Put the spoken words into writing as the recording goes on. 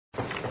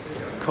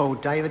call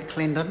David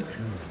Clendon.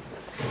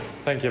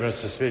 Thank you,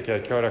 Mr Speaker.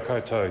 Kia ora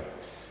koutou.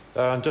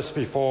 Just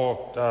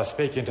before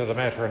speaking to the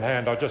matter in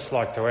hand, I'd just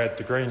like to add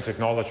the Greens'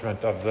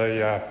 acknowledgement of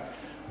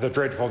the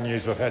dreadful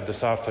news we've had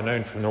this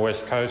afternoon from the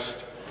West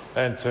Coast,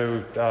 and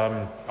to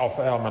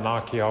offer our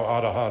manaaki,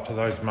 our araha, to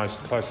those most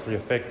closely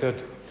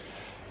affected.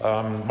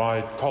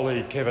 My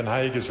colleague Kevin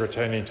Haig is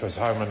returning to his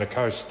home on the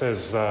coast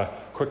as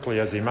quickly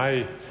as he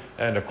may,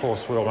 and of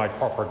course we'll make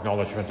proper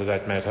acknowledgement of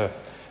that matter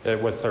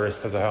with the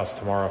rest of the House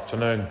tomorrow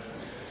afternoon.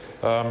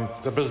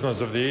 The business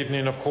of the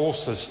evening, of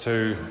course, is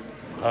to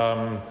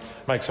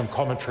make some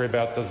commentary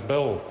about this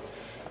bill,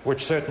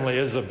 which certainly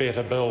is a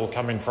better bill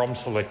coming from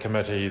Select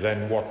Committee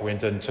than what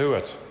went into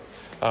it.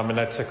 And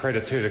that's a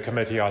credit to the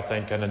committee, I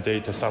think, and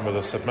indeed to some of the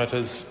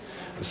submitters.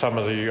 Some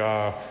of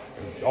the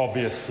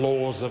obvious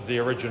flaws of the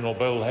original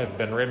bill have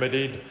been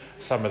remedied,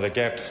 some of the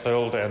gaps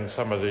filled, and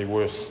some of the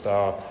worst,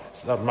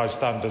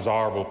 most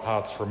undesirable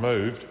parts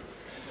removed.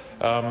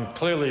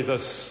 Clearly,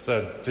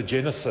 the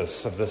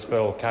genesis of this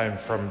bill came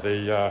from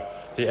the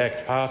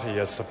ACT Party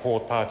as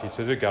support party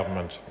to the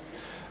government,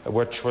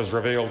 which was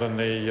revealed in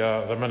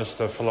the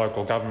Minister for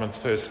Local Government's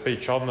first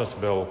speech on this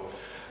bill,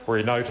 where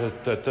he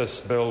noted that this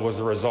bill was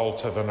a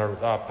result of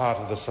part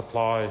of the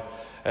supply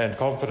and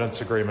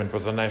confidence agreement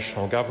with the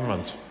national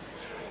government.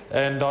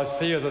 And I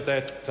fear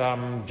that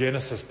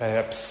genesis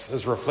perhaps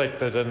is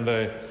reflected in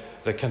the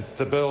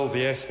bill,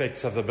 the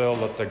aspects of the bill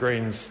that the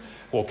Greens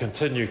will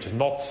continue to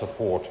not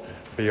support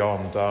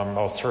beyond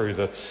or through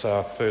its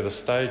further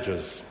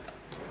stages.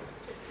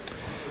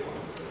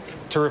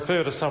 To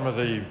refer to some of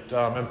the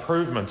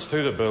improvements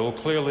to the bill,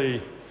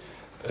 clearly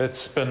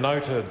it's been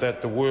noted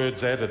that the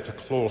words added to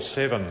Clause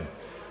 7,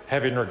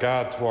 having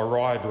regard to a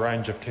wide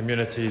range of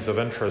communities of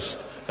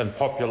interest and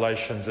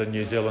populations in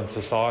New Zealand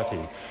society,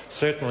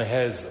 certainly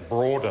has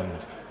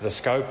broadened the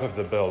scope of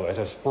the bill. It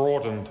has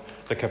broadened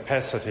the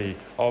capacity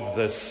of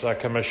this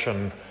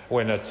Commission,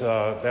 when it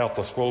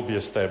doubtless will be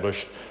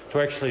established, to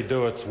actually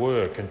do its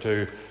work and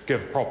to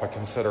give proper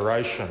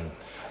consideration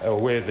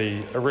where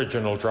the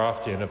original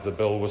drafting of the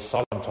bill was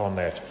silent on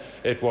that.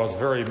 It was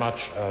very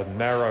much a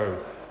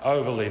narrow,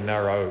 overly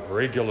narrow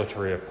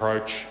regulatory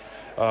approach,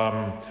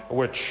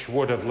 which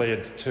would have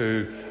led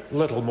to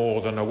little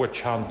more than a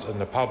witch hunt in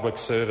the public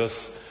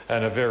service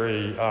and a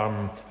very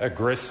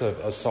aggressive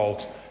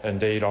assault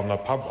indeed on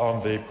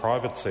the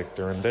private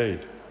sector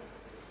indeed.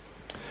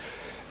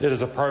 It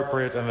is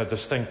appropriate and a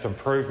distinct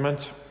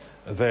improvement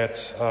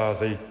that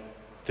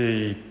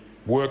the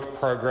work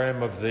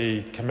program of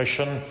the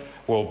Commission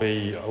will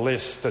be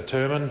less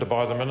determined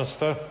by the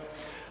Minister,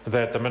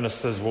 that the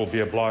Ministers will be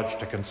obliged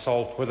to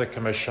consult with the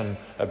Commission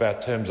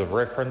about terms of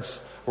reference,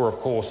 where of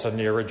course in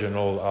the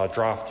original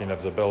drafting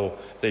of the bill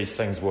these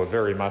things were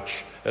very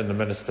much in the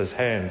Minister's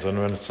hands and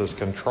the Minister's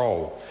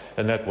control,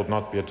 and that would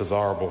not be a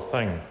desirable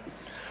thing.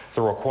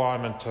 The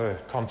requirement to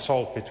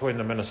consult between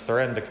the Minister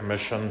and the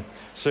Commission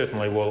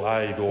certainly will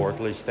aid, or at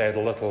least add a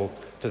little,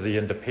 to the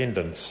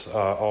independence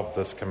of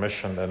this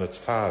Commission and its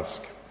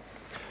task.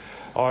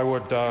 I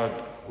would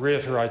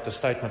reiterate the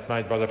statement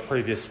made by the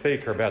previous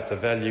speaker about the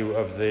value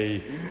of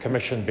the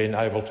Commission being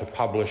able to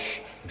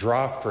publish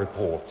draft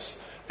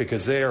reports,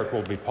 because there it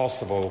will be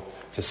possible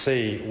to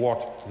see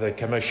what the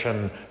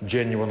Commission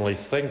genuinely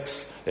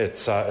thinks,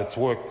 its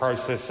work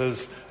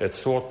processes,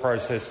 its thought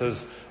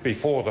processes,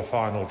 before the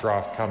final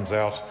draft comes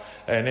out,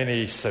 and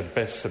any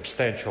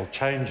substantial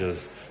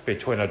changes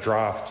between a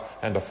draft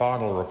and a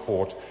final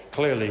report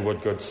clearly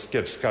would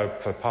give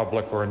scope for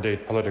public or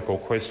indeed political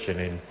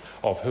questioning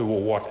of who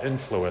or what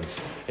influenced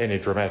any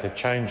dramatic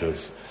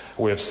changes.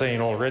 We have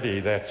seen already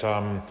that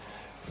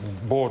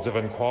boards of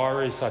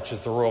inquiry, such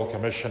as the Royal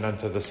Commission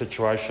into the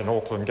Situation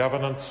Auckland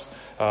Governance,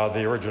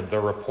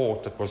 the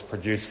report that was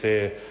produced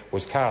there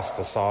was cast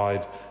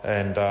aside,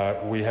 and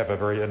we have a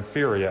very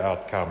inferior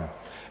outcome.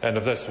 And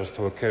if this was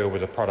to occur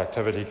with the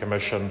Productivity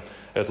Commission,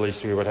 at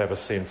least we would have a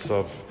sense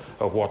of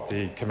what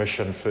the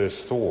Commission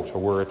first thought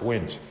or where it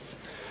went.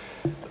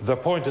 The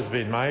point has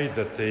been made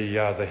that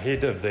the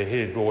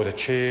head or the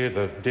chair,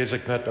 the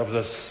designate of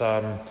this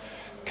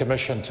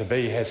Commission to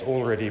be has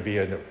already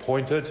been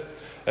appointed,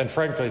 and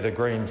frankly the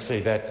Greens see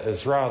that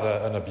as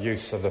rather an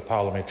abuse of the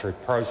parliamentary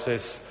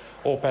process,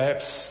 or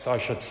perhaps I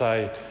should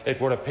say it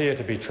would appear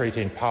to be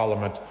treating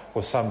Parliament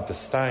with some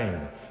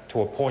disdain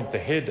to appoint the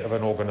head of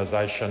an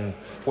organisation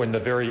when the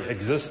very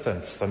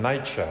existence, the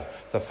nature,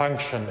 the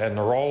function and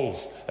the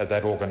roles of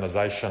that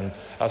organisation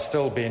are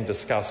still being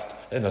discussed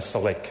in a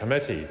select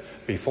committee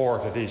before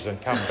it had even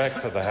come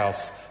back to the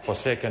House for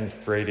second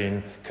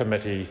reading,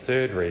 committee,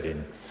 third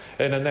reading.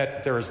 And in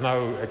that there is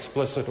no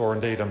explicit or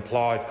indeed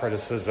implied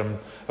criticism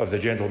of the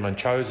gentleman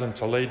chosen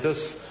to lead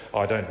this.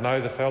 I don't know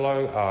the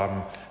fellow.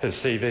 His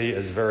CV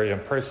is very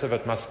impressive,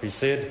 it must be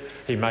said.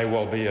 He may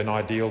well be an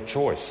ideal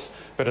choice.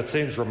 But it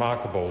seems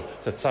remarkable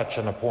that such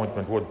an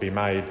appointment would be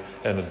made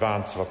in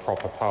advance of a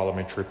proper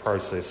parliamentary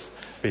process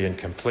being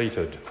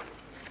completed.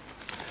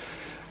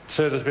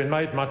 So there's been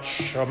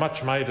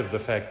much made of the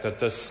fact that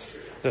this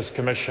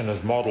Commission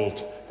is modelled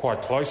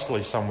quite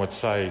closely, some would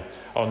say,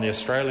 on the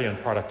Australian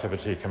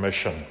Productivity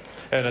Commission.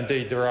 And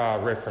indeed there are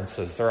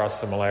references, there are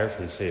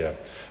similarities here.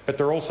 But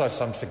there are also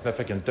some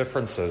significant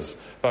differences,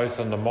 both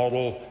in the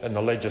model, in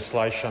the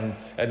legislation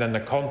and in the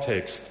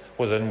context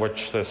within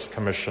which this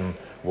Commission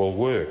will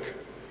work.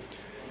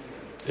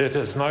 It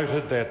is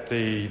noted that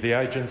the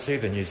agency,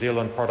 the New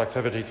Zealand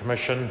Productivity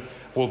Commission,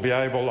 will be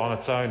able on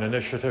its own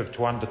initiative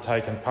to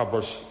undertake and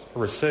publish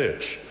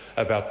research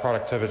about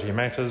productivity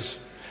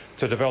matters,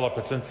 to develop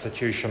its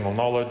institutional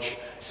knowledge,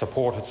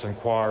 support its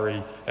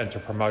inquiry and to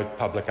promote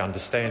public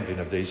understanding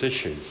of these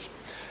issues.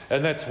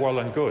 And that's well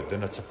and good,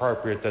 and it's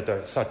appropriate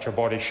that such a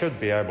body should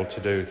be able to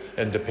do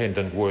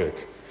independent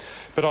work.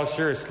 But I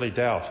seriously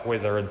doubt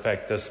whether in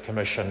fact this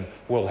Commission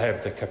will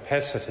have the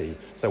capacity,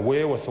 the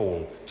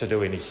wherewithal to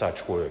do any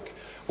such work.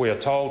 We are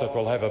told it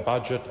will have a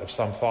budget of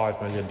some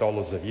 $5 million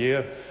a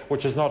year,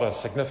 which is not a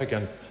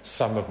significant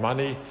sum of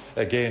money,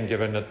 again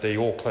given that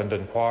the Auckland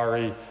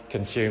inquiry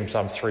consumed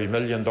some $3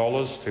 million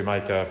to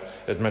make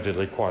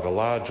admittedly quite a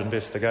large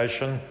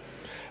investigation.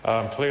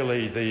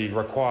 Clearly the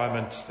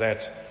requirement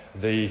that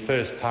the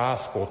first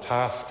task or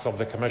tasks of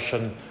the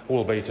Commission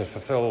will be to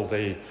fulfil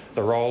the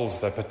roles,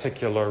 the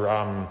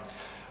particular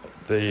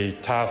the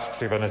tasks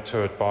given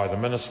to it by the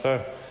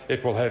Minister.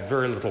 It will have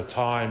very little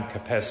time,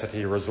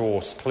 capacity,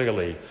 resource,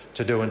 clearly,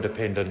 to do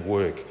independent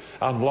work,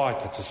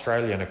 unlike its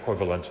Australian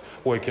equivalent,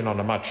 working on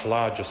a much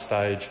larger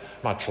stage,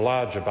 much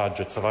larger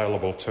budgets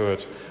available to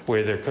it,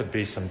 where there could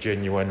be some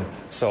genuine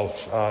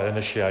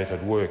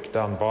self-initiated work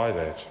done by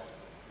that.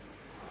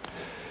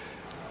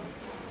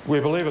 We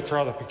believe it's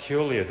rather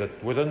peculiar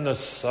that within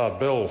this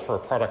bill for a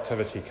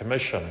Productivity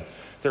Commission,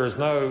 there is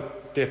no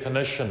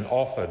definition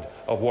offered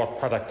of what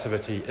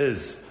productivity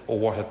is or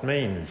what it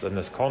means in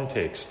this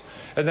context.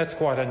 And that's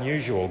quite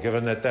unusual,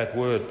 given that that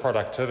word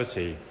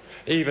productivity,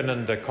 even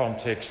in the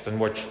context in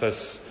which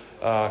this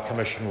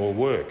Commission will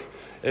work,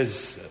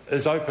 is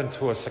open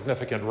to a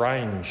significant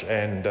range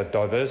and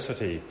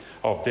diversity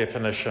of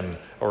definition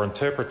or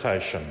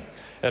interpretation.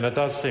 And it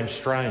does seem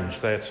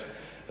strange that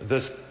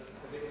this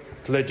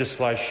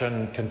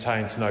legislation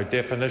contains no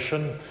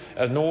definition,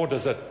 nor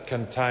does it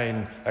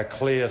contain a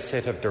clear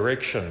set of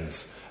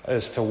directions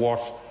as to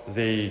what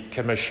the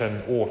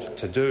Commission ought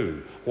to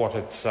do, what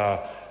its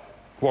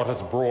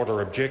broader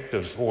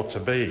objectives ought to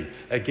be.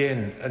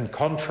 Again, in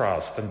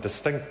contrast, in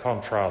distinct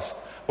contrast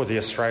with the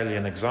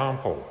Australian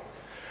example.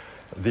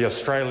 The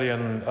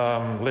Australian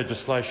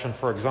legislation,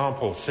 for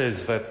example,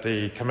 says that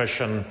the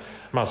Commission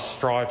must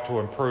strive to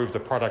improve the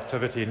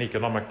productivity and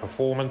economic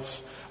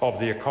performance of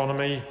the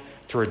economy,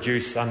 to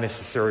reduce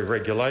unnecessary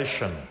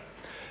regulation.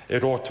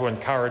 It ought to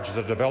encourage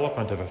the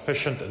development of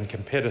efficient and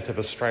competitive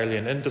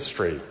Australian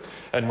industry.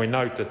 And we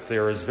note that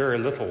there is very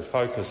little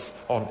focus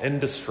on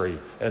industry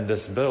in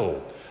this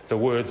bill. The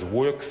words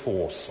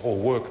workforce or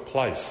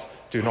workplace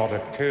do not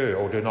occur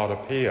or do not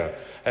appear,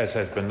 as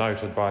has been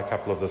noted by a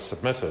couple of the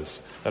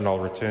submitters, and I'll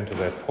return to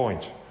that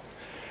point.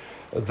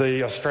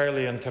 The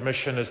Australian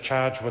Commission is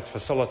charged with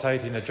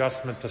facilitating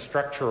adjustment to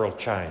structural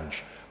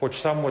change, which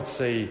some would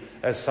see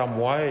as some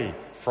way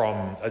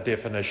from a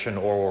definition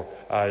or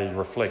a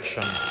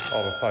reflection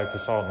of a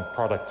focus on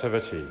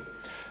productivity.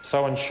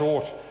 So in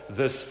short,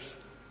 this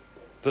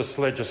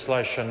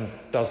legislation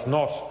does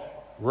not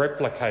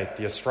replicate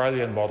the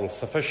Australian model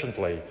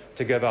sufficiently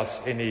to give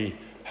us any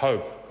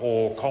hope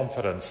or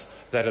confidence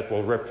that it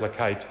will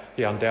replicate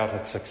the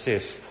undoubted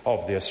success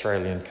of the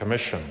Australian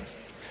Commission.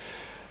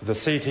 The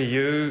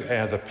CTU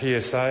and the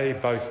PSA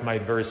both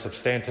made very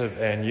substantive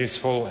and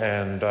useful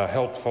and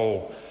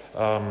helpful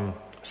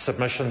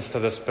submissions to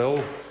this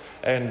bill,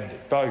 and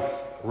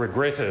both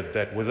regretted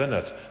that within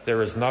it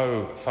there is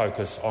no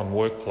focus on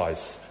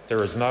workplace.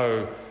 There is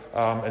no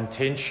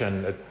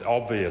intention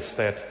obvious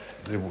that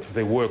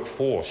the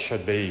workforce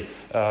should be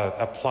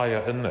a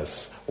player in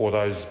this, or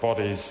those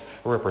bodies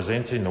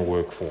representing the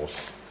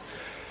workforce.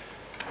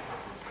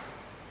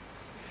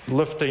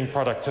 Lifting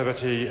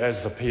productivity,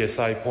 as the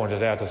PSA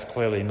pointed out, is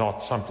clearly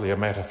not simply a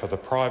matter for the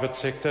private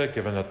sector,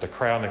 given that the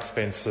Crown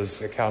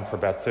expenses account for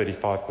about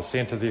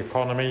 35% of the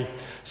economy,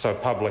 so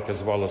public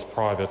as well as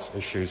private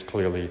issues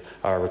clearly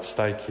are at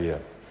stake here.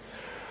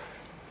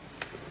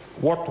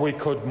 What we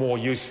could more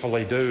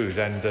usefully do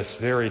than this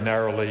very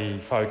narrowly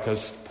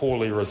focused,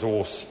 poorly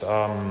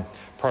resourced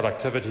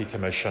Productivity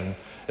Commission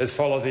is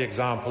follow the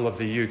example of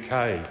the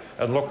UK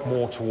and look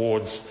more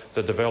towards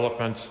the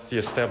development, the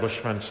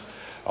establishment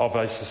of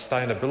a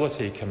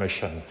Sustainability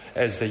Commission,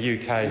 as the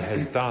UK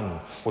has done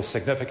with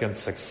significant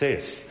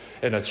success.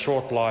 In its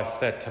short life,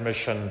 that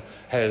Commission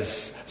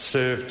has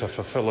served to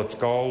fulfil its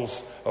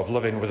goals of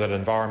living within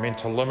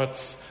environmental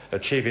limits,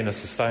 achieving a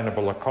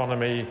sustainable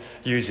economy,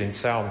 using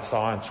sound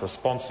science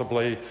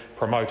responsibly,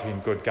 promoting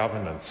good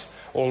governance.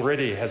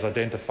 Already has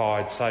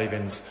identified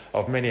savings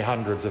of many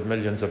hundreds of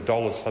millions of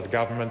dollars for the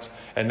government,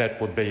 and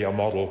that would be a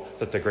model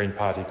that the Green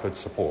Party could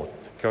support.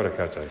 Kia ora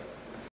koutou.